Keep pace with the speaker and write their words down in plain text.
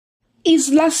Is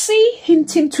Lassie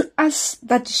hinting to us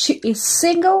that she is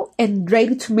single and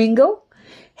ready to mingle?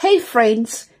 Hey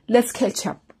friends, let's catch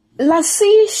up.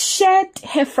 Lassie shared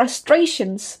her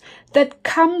frustrations that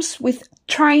comes with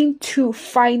trying to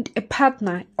find a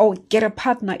partner or get a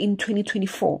partner in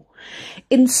 2024.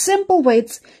 In simple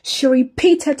words, she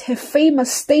repeated her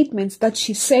famous statements that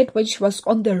she said when she was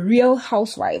on The Real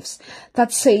Housewives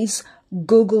that says,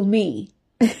 "Google me."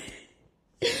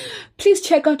 Please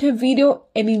check out her video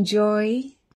and enjoy.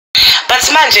 But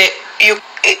manje,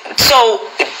 so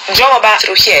job about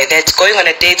through here that going on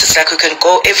a date is like we can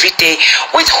go every day.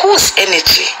 With whose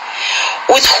energy?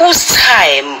 With whose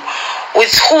time?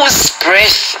 With whose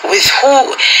breath? With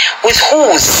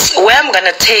whose? Where I'm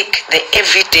gonna take the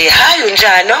everyday? Hi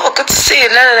Unja, no, good to see you.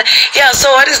 Yeah,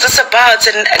 so what is this about?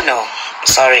 And no,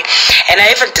 sorry. And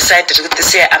I even decided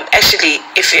this year, I'm actually,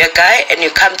 if you're a guy and you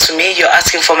come to me, you're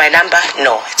asking for my number,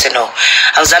 no, it's a no.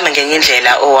 I was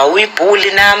are we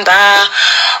bully number,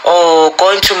 or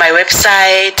going to my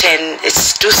website and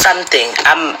it's do something.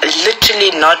 I'm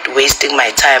literally not wasting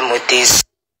my time with these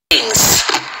things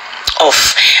of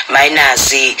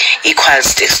Nazi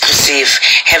equals exclusive,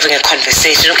 having a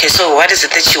conversation. Okay, so what is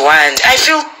it that you want? I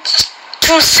feel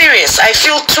too serious. I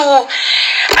feel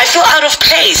out of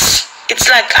place. It's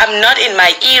like I'm not in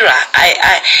my era.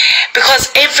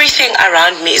 Because everything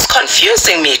around me is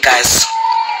confusing me, guys.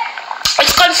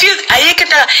 It's confusing.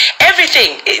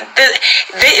 Everything.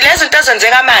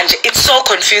 It's so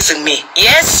confusing me.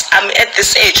 Yes, I'm at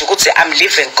this age. I'm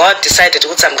living. God decided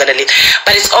I'm gonna live.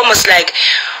 But it's almost like,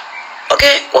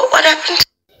 okay, what happened?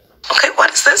 Okay,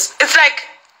 what is this? It's like,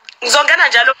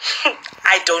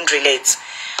 I don't relate.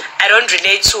 I don't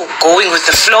relate to going with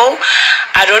the flow.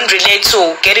 I don't relate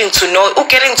to getting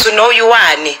to know you,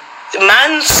 Ani.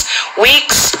 Months,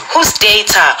 weeks, whose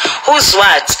data, whose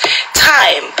what,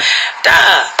 time.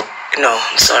 No,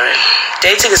 I'm sorry.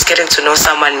 Dating is getting to know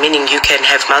someone, meaning you can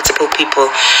have multiple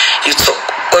people you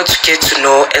go to get to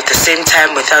know at the same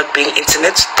time without being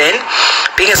intimate. Then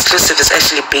being exclusive is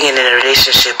actually being in a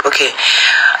relationship. Okay.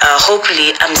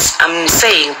 Hopefully I'm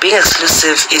saying being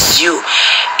exclusive is you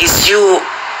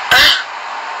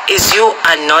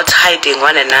are not hiding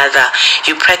one another.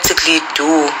 You practically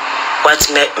do what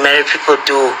married people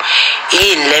do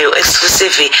in Leo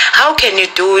exclusively. How can you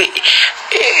do it?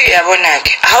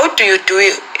 How do you do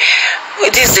it?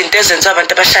 These intentions of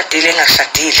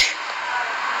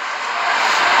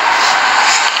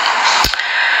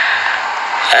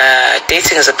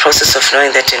dating is a process of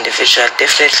knowing that individual,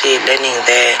 definitely learning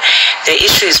there. The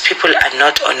issue is people are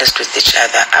not honest with each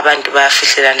other.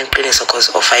 Because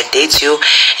if I date you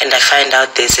and I find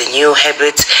out there's a new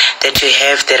habit that you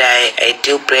have that a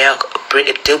deal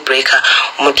breaker,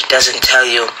 Mut doesn't tell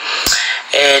you.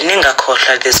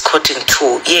 There's courting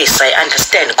too. Yes, I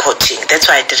understand courting. That's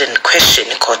why I didn't question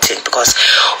courting, because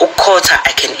ukota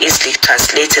I can easily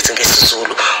translate it in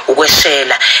Zulu.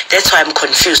 That's why I'm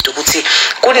confused.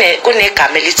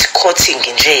 Courting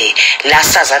nje la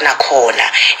sazana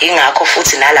khona ingakho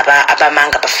futhi nalaba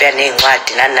abamanga bafika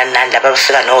nezincwadi nani laba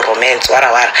bafika no romance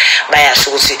wara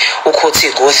bayasho ukuthi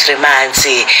ucourting go 3 months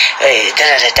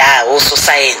also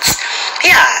science.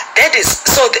 Yeah, that is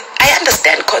so I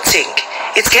understand courting.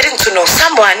 It's getting to know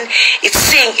someone, it's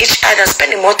seeing each other,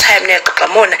 spending more time near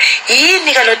Kamona.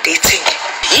 Yini lo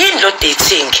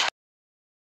dating.